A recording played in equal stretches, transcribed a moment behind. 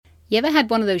You ever had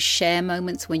one of those share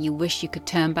moments when you wish you could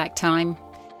turn back time?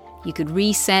 You could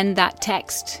resend that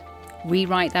text,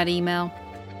 rewrite that email?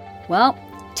 Well,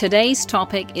 today's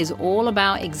topic is all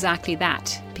about exactly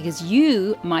that, because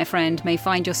you, my friend, may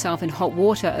find yourself in hot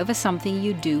water over something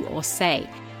you do or say.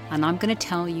 And I'm going to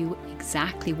tell you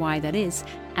exactly why that is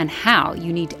and how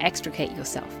you need to extricate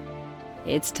yourself.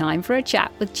 It's time for a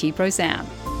chat with Chi Pro Sam.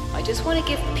 I just want to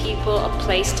give people a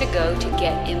place to go to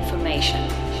get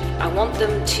information. I want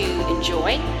them to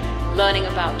enjoy learning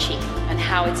about Chi and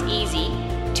how it's easy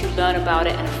to learn about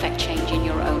it and affect change in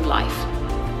your own life.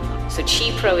 So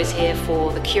Chi Pro is here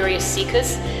for the curious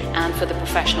seekers and for the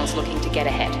professionals looking to get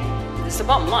ahead. This is the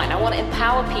bottom line. I want to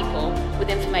empower people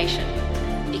with information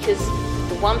because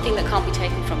the one thing that can't be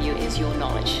taken from you is your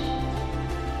knowledge.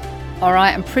 All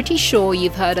right, I'm pretty sure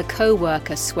you've heard a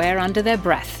co-worker swear under their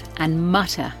breath and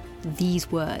mutter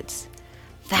these words.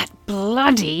 That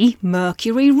bloody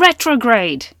Mercury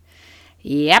retrograde.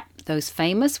 Yep, those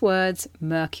famous words,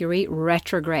 Mercury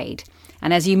retrograde.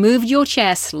 And as you moved your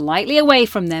chair slightly away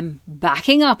from them,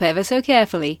 backing up ever so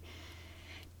carefully,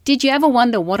 did you ever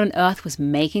wonder what on earth was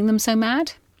making them so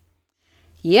mad?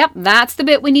 Yep, that's the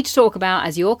bit we need to talk about,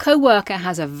 as your co-worker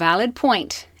has a valid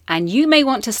point and you may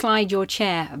want to slide your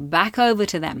chair back over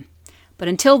to them. But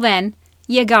until then,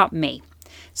 you got me.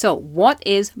 So what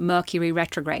is Mercury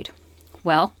retrograde?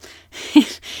 Well,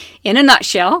 in a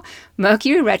nutshell,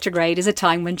 Mercury retrograde is a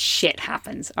time when shit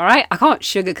happens, all right? I can't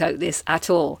sugarcoat this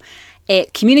at all.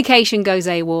 Communication goes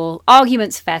AWOL,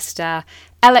 arguments fester,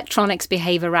 electronics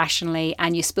behave irrationally,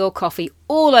 and you spill coffee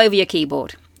all over your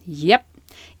keyboard. Yep,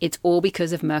 it's all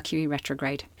because of Mercury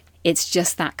retrograde. It's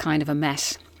just that kind of a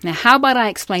mess. Now, how about I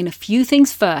explain a few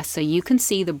things first so you can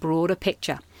see the broader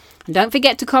picture? And don't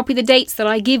forget to copy the dates that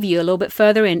I give you a little bit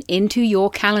further into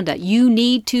your calendar. You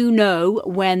need to know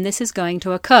when this is going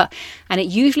to occur. And it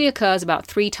usually occurs about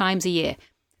 3 times a year.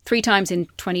 3 times in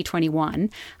 2021.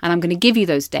 And I'm going to give you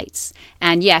those dates.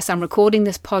 And yes, I'm recording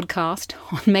this podcast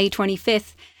on May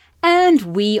 25th.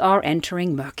 And we are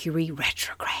entering Mercury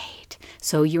retrograde.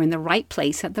 So you're in the right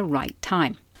place at the right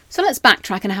time. So let's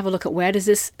backtrack and have a look at where does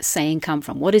this saying come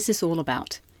from? What is this all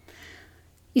about?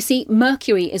 You see,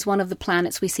 Mercury is one of the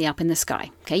planets we see up in the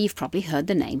sky. Okay, you've probably heard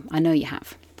the name. I know you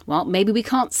have. Well, maybe we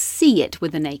can't see it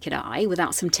with the naked eye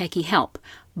without some techie help,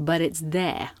 but it's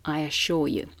there, I assure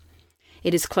you.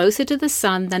 It is closer to the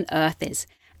sun than Earth is,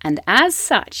 and as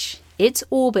such, its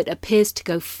orbit appears to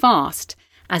go fast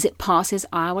as it passes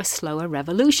our slower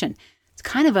revolution. It's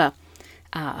kind of a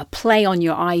play on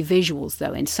your eye visuals,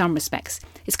 though, in some respects.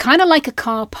 It's kind of like a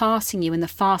car passing you in the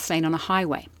fast lane on a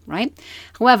highway, right?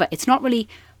 However, it's not really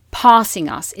passing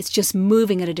us, it's just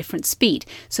moving at a different speed.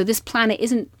 So this planet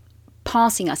isn't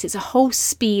passing us, it's a whole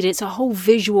speed, it's a whole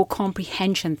visual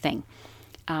comprehension thing.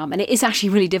 And it is actually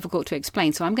really difficult to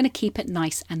explain, so I'm going to keep it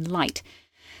nice and light.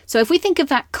 So if we think of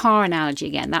that car analogy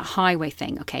again, that highway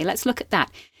thing, okay, let's look at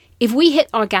that. If we hit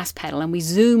our gas pedal and we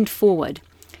zoomed forward,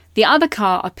 the other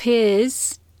car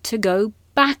appears to go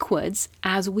backwards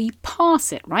as we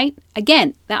pass it, right?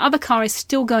 Again, that other car is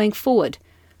still going forward,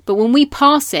 but when we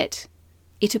pass it,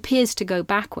 it appears to go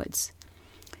backwards.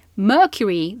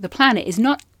 Mercury, the planet, is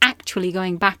not actually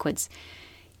going backwards.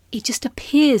 It just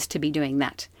appears to be doing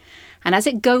that. And as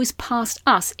it goes past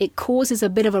us, it causes a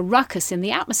bit of a ruckus in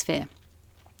the atmosphere.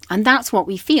 And that's what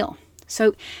we feel.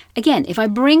 So again, if I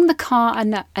bring the car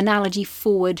analogy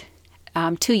forward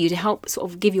to you to help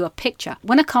sort of give you a picture.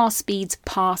 When a car speeds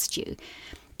past you,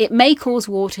 it may cause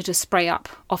water to spray up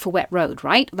off a wet road,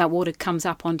 right? That water comes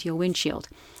up onto your windshield,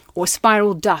 or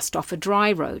spiral dust off a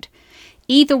dry road.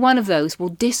 Either one of those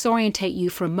will disorientate you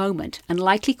for a moment and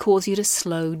likely cause you to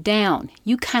slow down.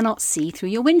 You cannot see through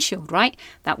your windshield, right?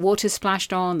 That water's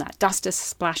splashed on, that dust is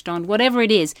splashed on, whatever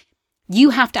it is.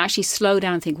 You have to actually slow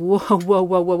down and think,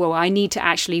 whoa, I need to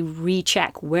actually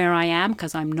recheck where I am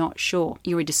because I'm not sure.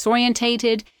 You're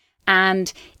disorientated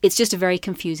and it's just a very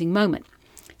confusing moment.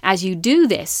 As you do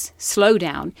this, slow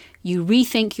down, you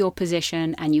rethink your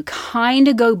position and you kind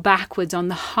of go backwards on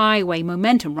the highway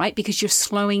momentum, right? Because you're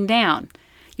slowing down.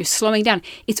 You're slowing down.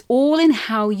 It's all in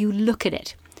how you look at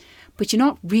it. But you're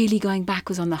not really going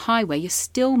backwards on the highway. You're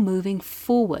still moving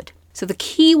forward. So the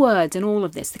key words in all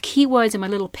of this, the key words in my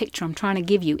little picture I'm trying to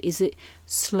give you is it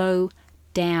slow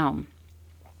down.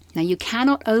 Now you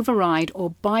cannot override or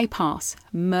bypass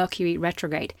Mercury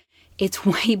retrograde. It's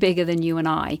way bigger than you and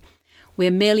I.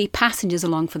 We're merely passengers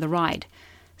along for the ride.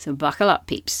 So buckle up,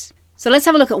 peeps. So let's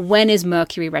have a look at when is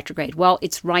Mercury retrograde. Well,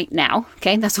 it's right now.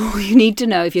 Okay, that's all you need to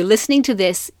know. If you're listening to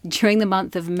this during the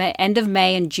month of May, end of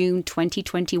May and June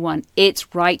 2021,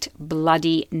 it's right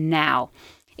bloody now.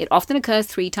 It often occurs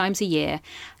 3 times a year.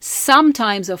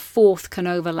 Sometimes a fourth can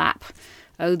overlap.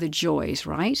 Oh, the joys,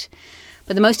 right?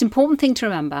 But the most important thing to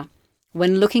remember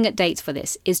when looking at dates for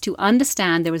this is to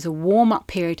understand there is a warm-up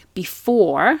period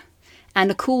before and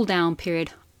a cool-down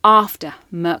period after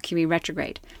Mercury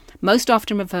retrograde, most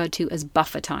often referred to as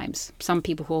buffer times. Some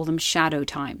people call them shadow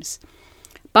times.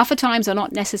 Buffer times are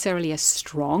not necessarily as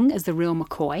strong as the real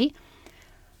McCoy,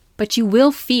 but you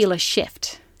will feel a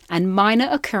shift and minor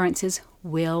occurrences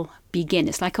will begin.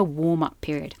 It's like a warm-up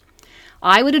period.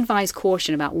 I would advise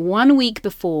caution about 1 week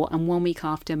before and 1 week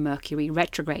after Mercury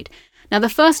retrograde. Now, the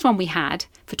first one we had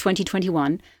for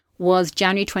 2021 was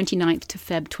January 29th to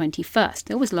Feb 21st.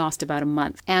 It always lasts about a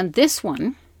month. And this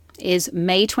one is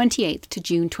May 28th to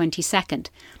June 22nd.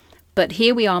 But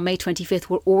here we are, May 25th.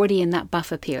 We're already in that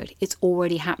buffer period. It's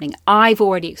already happening. I've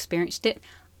already experienced it.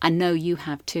 I know you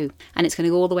have too. And it's going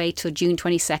to go all the way to June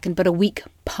 22nd, but a week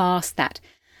past that.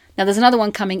 Now, there's another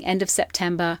one coming end of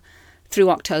September through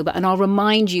October, and I'll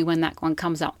remind you when that one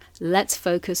comes up. Let's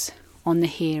focus on the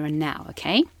here and now,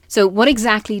 okay? So what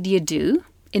exactly do you do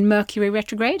in Mercury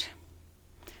retrograde?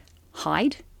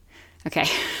 Hide? Okay.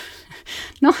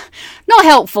 Not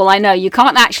helpful, I know. You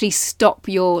can't actually stop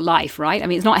your life, right? I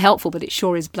mean, it's not helpful, but it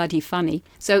sure is bloody funny.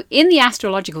 So in the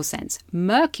astrological sense,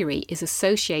 Mercury is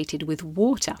associated with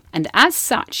water. And as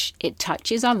such, it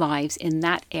touches our lives in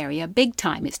that area big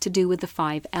time. It's to do with the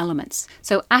 5 elements.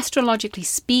 So astrologically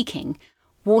speaking,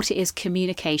 water is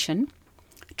communication,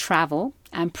 travel,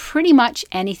 and pretty much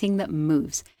anything that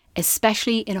moves,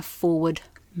 especially in a forward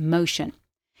motion.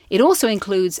 It also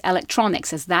includes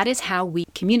electronics, as that is how we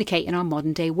communicate in our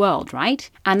modern day world, right?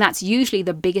 And that's usually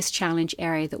the biggest challenge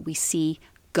area that we see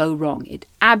go wrong. It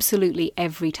absolutely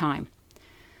every time.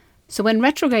 So when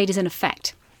retrograde is in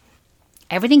effect,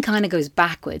 everything kind of goes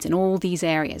backwards in all these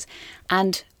areas.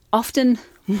 And often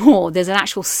more, there's an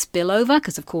actual spillover,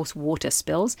 because of course water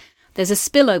spills. There's a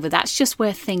spillover. That's just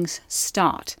where things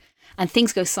start. And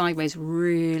things go sideways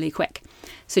really quick.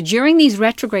 So during these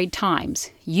retrograde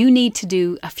times, you need to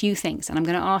do a few things. And I'm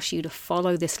going to ask you to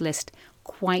follow this list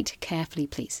quite carefully,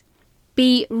 please.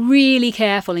 Be really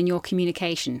careful in your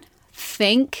communication.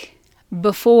 Think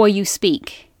before you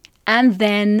speak. And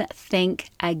then think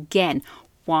again.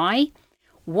 Why?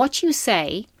 What you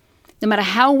say, no matter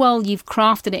how well you've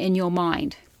crafted it in your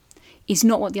mind, is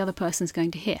not what the other person's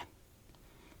going to hear.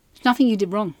 There's nothing you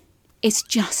did wrong. It's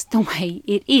just the way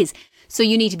it is. So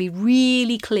you need to be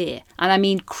really clear, and I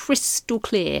mean crystal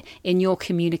clear in your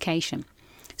communication.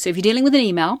 So if you're dealing with an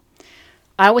email,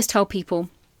 I always tell people,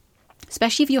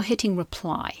 especially if you're hitting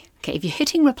reply, okay, if you're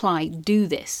hitting reply, do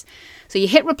this. So you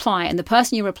hit reply and the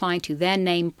person you're replying to, their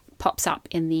name pops up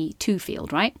in the to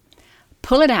field, right?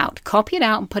 Pull it out, copy it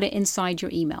out and put it inside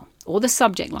your email or the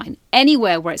subject line,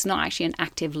 anywhere where it's not actually an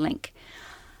active link.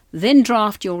 Then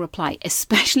draft your reply,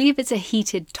 especially if it's a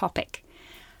heated topic.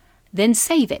 Then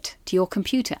save it to your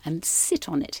computer and sit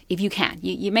on it if you can.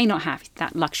 You may not have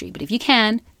that luxury, but if you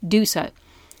can, do so.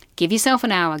 Give yourself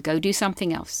an hour, go do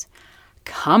something else.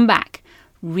 Come back,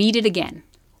 read it again.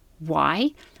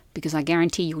 Why? Because I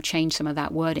guarantee you'll change some of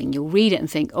that wording. You'll read it and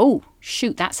think, oh,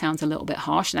 shoot, that sounds a little bit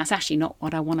harsh. And that's actually not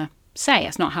what I want to say.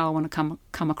 That's not how I want to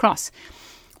come across.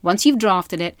 Once you've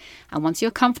drafted it and once you're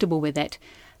comfortable with it,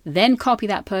 then copy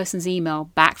that person's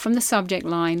email back from the subject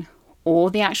line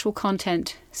or the actual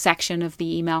content section of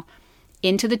the email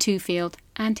into the to field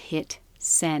and hit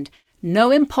send.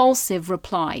 No impulsive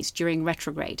replies during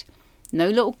retrograde. No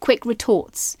little quick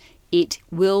retorts. It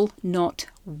will not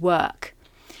work.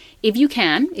 If you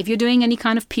can, if you're doing any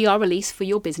kind of PR release for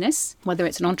your business, whether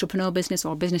it's an entrepreneur business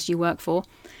or a business you work for,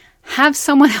 have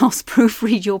someone else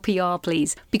proofread your PR,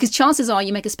 please. Because chances are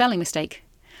you make a spelling mistake.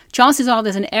 Chances are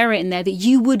there's an error in there that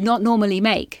you would not normally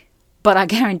make. But I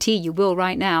guarantee you will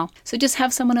right now. So just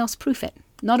have someone else proof it.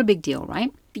 Not a big deal,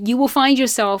 right? You will find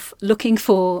yourself looking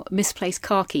for misplaced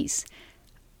car keys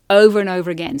over and over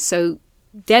again. So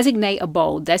designate a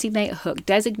bold, designate a hook,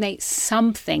 designate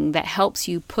something that helps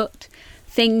you put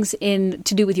things in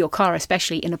to do with your car,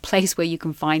 especially in a place where you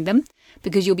can find them,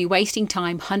 because you'll be wasting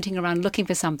time hunting around looking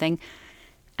for something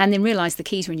and then realize the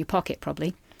keys are in your pocket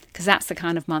probably, because that's the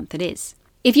kind of month it is.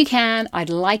 If you can, I'd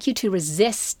like you to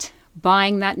resist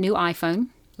buying that new iPhone,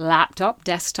 laptop,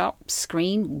 desktop,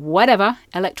 screen, whatever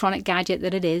electronic gadget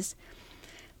that it is,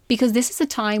 because this is a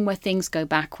time where things go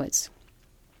backwards.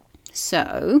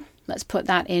 So let's put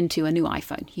that into a new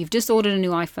iPhone. You've just ordered a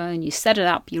new iPhone, you set it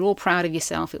up, you're all proud of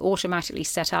yourself, it automatically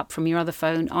set up from your other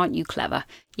phone. Aren't you clever?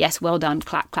 Yes, well done,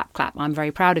 clap, clap, clap, I'm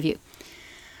very proud of you.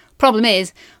 Problem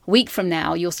is, a week from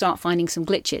now, you'll start finding some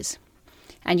glitches,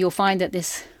 and you'll find that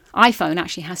this iPhone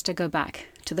actually has to go back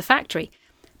to the factory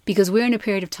because we're in a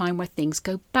period of time where things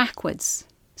go backwards.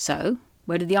 So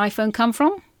where did the iPhone come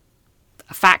from?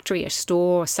 A factory, a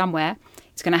store, or somewhere.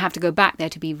 It's going to have to go back there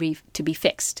to be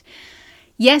fixed.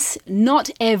 Yes, not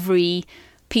every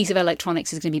piece of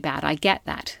electronics is going to be bad. I get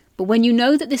that. But when you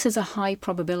know that this is a high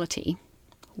probability,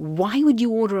 why would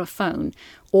you order a phone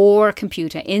or a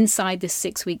computer inside this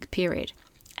 6-week period?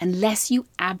 Unless you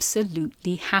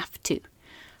absolutely have to.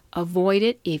 Avoid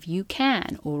it if you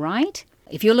can, all right?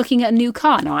 If you're looking at a new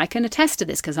car, now I can attest to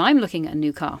this because I'm looking at a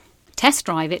new car. Test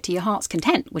drive it to your heart's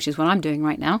content, which is what I'm doing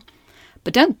right now.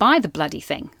 But don't buy the bloody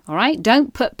thing, all right?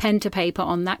 Don't put pen to paper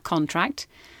on that contract,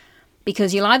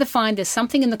 because you'll either find there's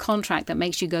something in the contract that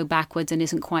makes you go backwards and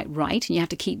isn't quite right, and you have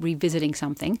to keep revisiting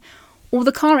something, or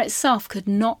the car itself could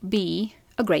not be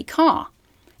a great car.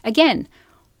 Again,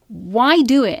 why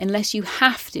do it unless you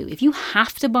have to? If you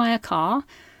have to buy a car,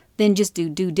 then just do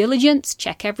due diligence,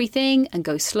 check everything, and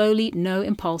go slowly, no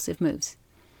impulsive moves.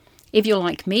 If you're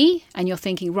like me and you're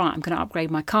thinking, right, I'm going to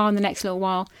upgrade my car in the next little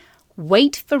while,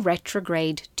 wait for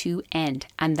retrograde to end,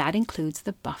 and that includes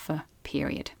the buffer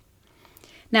period.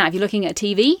 Now, if you're looking at a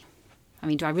TV,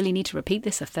 do I really need to repeat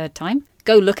this a third time?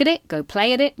 Go look at it, go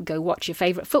play at it, go watch your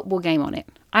favourite football game on it.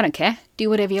 I don't care. Do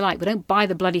whatever you like, but don't buy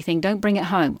the bloody thing. Don't bring it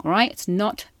home, all right? It's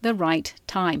not the right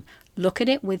time. Look at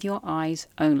it with your eyes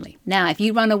only. Now, if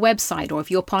you run a website or if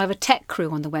you're part of a tech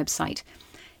crew on the website,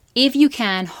 if you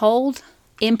can, hold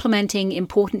implementing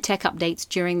important tech updates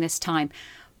during this time.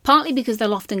 Partly because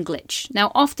they'll often glitch.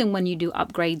 Now, often when you do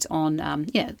upgrades on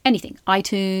anything,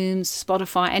 iTunes,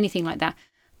 Spotify, anything like that,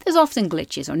 there's often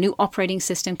glitches, or a new operating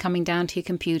system coming down to your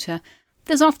computer.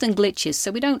 There's often glitches,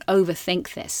 so we don't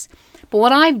overthink this. But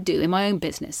what I do in my own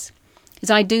business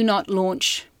is I do not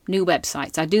launch new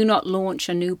websites. I do not launch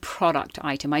a new product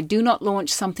item. I do not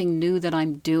launch something new that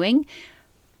I'm doing.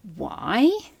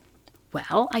 Why?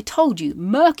 Well, I told you,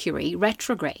 Mercury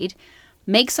retrograde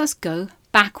makes us go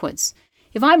backwards.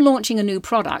 If I'm launching a new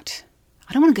product,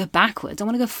 I don't want to go backwards. I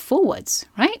want to go forwards,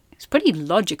 right? It's pretty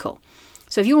logical.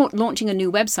 So if you're launching a new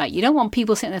website, you don't want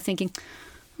people sitting there thinking,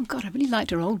 oh God, I really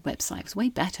liked our old website. It was way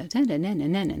better.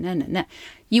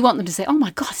 You want them to say, oh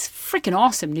my God, it's a freaking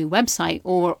awesome new website,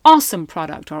 or awesome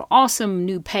product, or awesome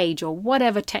new page, or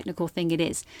whatever technical thing it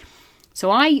is.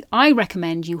 So I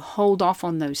recommend you hold off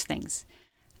on those things.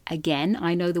 Again,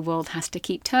 I know the world has to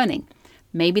keep turning.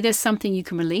 Maybe there's something you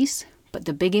can release, but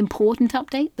the big important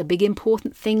update, the big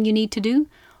important thing you need to do,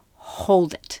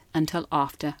 hold it until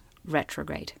after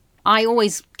retrograde. I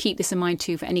always keep this in mind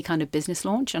too for any kind of business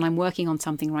launch, and I'm working on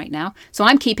something right now. So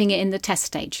I'm keeping it in the test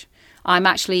stage. I'm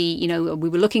actually, we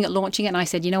were looking at launching it and I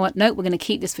said, you know what? No, we're going to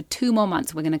keep this for 2 more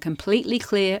months. We're going to completely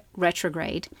clear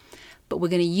retrograde, but we're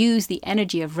going to use the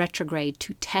energy of retrograde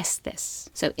to test this.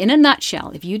 So in a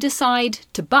nutshell, if you decide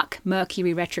to buck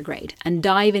Mercury retrograde and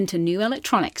dive into new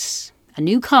electronics, a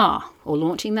new car, or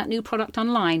launching that new product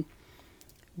online,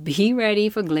 be ready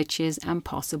for glitches and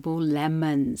possible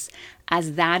lemons,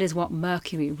 as that is what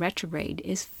Mercury retrograde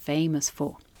is famous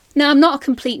for. Now, I'm not a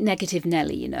complete negative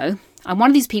Nelly, I'm one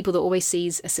of these people that always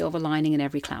sees a silver lining in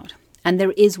every cloud. And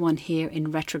there is one here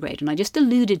in retrograde. And I just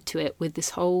alluded to it with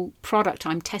this whole product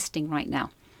I'm testing right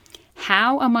now.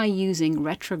 How am I using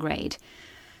retrograde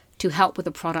to help with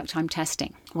the product I'm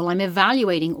testing? Well, I'm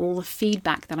evaluating all the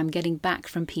feedback that I'm getting back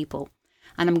from people.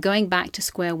 And I'm going back to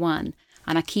square one.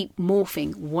 And I keep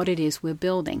morphing what it is we're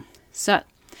building. So,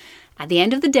 at the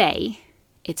end of the day,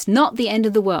 it's not the end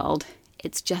of the world.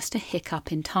 It's just a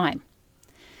hiccup in time.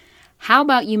 How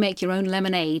about you make your own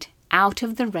lemonade out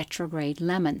of the retrograde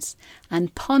lemons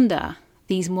and ponder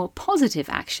these more positive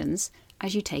actions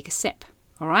as you take a sip?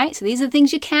 All right? So these are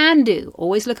things you can do.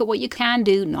 Always look at what you can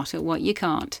do, not at what you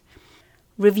can't.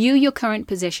 Review your current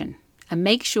position and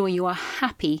make sure you are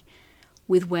happy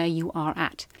with where you are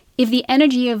at. If the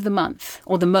energy of the month,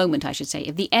 or the moment I should say,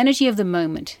 if the energy of the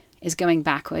moment is going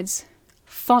backwards,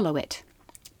 follow it.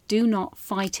 Do not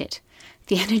fight it.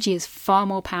 The energy is far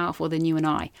more powerful than you and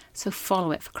I, so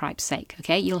follow it for Christ's sake,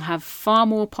 okay? You'll have far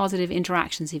more positive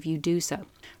interactions if you do so.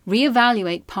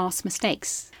 Reevaluate past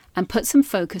mistakes and put some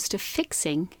focus to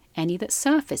fixing any that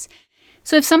surface.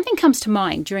 So if something comes to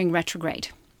mind during retrograde,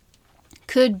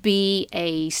 could be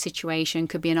a situation,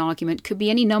 could be an argument, could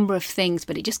be any number of things,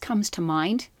 but it just comes to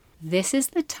mind, this is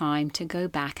the time to go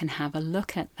back and have a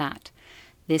look at that.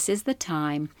 This is the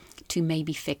time to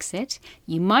maybe fix it.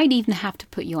 You might even have to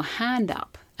put your hand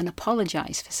up and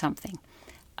apologize for something.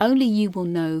 Only you will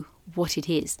know what it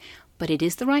is, but it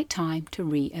is the right time to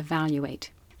reevaluate.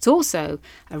 It's also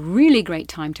a really great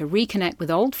time to reconnect with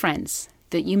old friends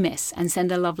that you miss and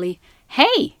send a lovely,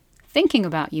 hey, thinking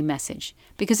about you message.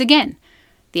 Because again,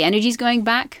 the energy's going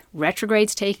back,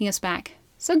 retrograde's taking us back.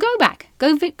 So go back,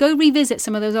 go revisit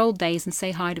some of those old days and say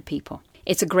hi to people.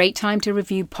 It's a great time to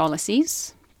review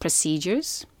policies,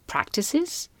 procedures,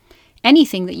 practices,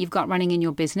 anything that you've got running in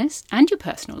your business and your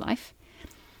personal life,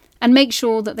 and make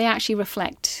sure that they actually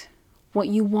reflect what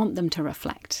you want them to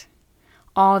reflect.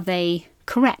 Are they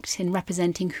correct in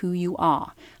representing who you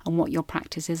are and what your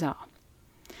practices are?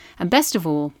 And best of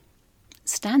all,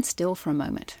 stand still for a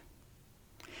moment.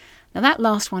 Now that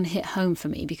last one hit home for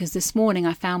me because this morning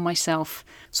I found myself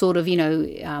sort of,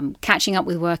 catching up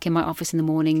with work in my office in the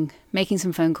morning, making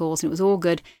some phone calls, and it was all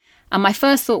good. And my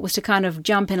first thought was to kind of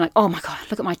jump in like, oh my God,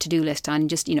 look at my to-do list, and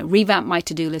just, revamp my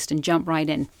to-do list and jump right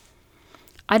in.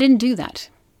 I didn't do that.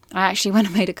 I actually went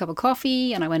and made a cup of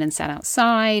coffee, and I went and sat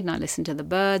outside and I listened to the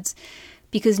birds,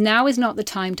 because now is not the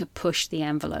time to push the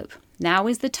envelope. Now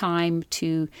is the time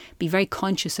to be very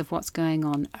conscious of what's going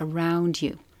on around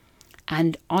you.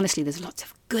 And honestly, there's lots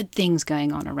of good things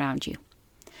going on around you.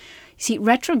 See,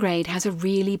 retrograde has a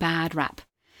really bad rap.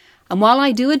 And while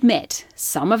I do admit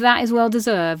some of that is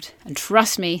well-deserved, and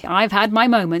trust me, I've had my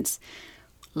moments,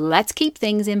 let's keep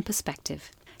things in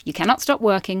perspective. You cannot stop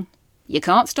working, you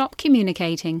can't stop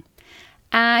communicating,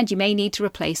 and you may need to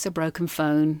replace a broken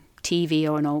phone, TV,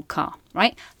 or an old car,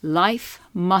 right? Life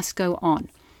must go on.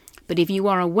 But if you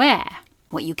are aware,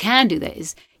 what you can do there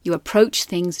is you approach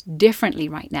things differently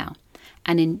right now.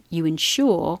 And you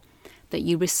ensure that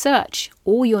you research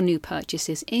all your new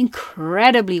purchases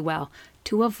incredibly well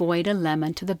to avoid a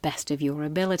lemon to the best of your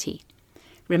ability.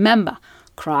 Remember,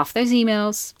 craft those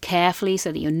emails carefully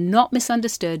so that you're not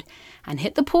misunderstood, and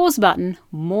hit the pause button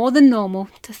more than normal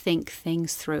to think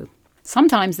things through.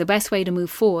 Sometimes the best way to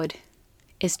move forward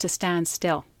is to stand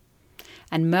still.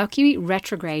 And Mercury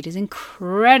retrograde is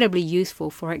incredibly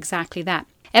useful for exactly that.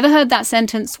 Ever heard that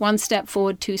sentence, 1 step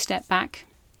forward, 2 step back?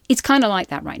 It's kind of like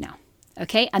that right now,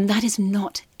 okay? And that is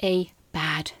not a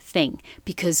bad thing,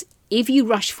 because if you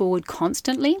rush forward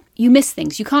constantly, you miss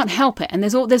things. You can't help it. And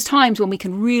there's times when we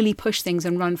can really push things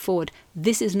and run forward.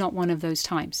 This is not one of those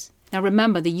times. Now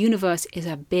remember, the universe is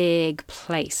a big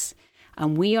place,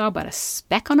 and we are but a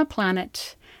speck on a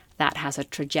planet that has a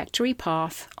trajectory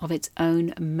path of its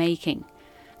own making.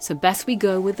 So best we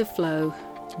go with the flow,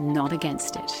 not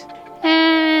against it.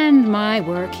 And my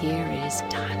work here is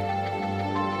done.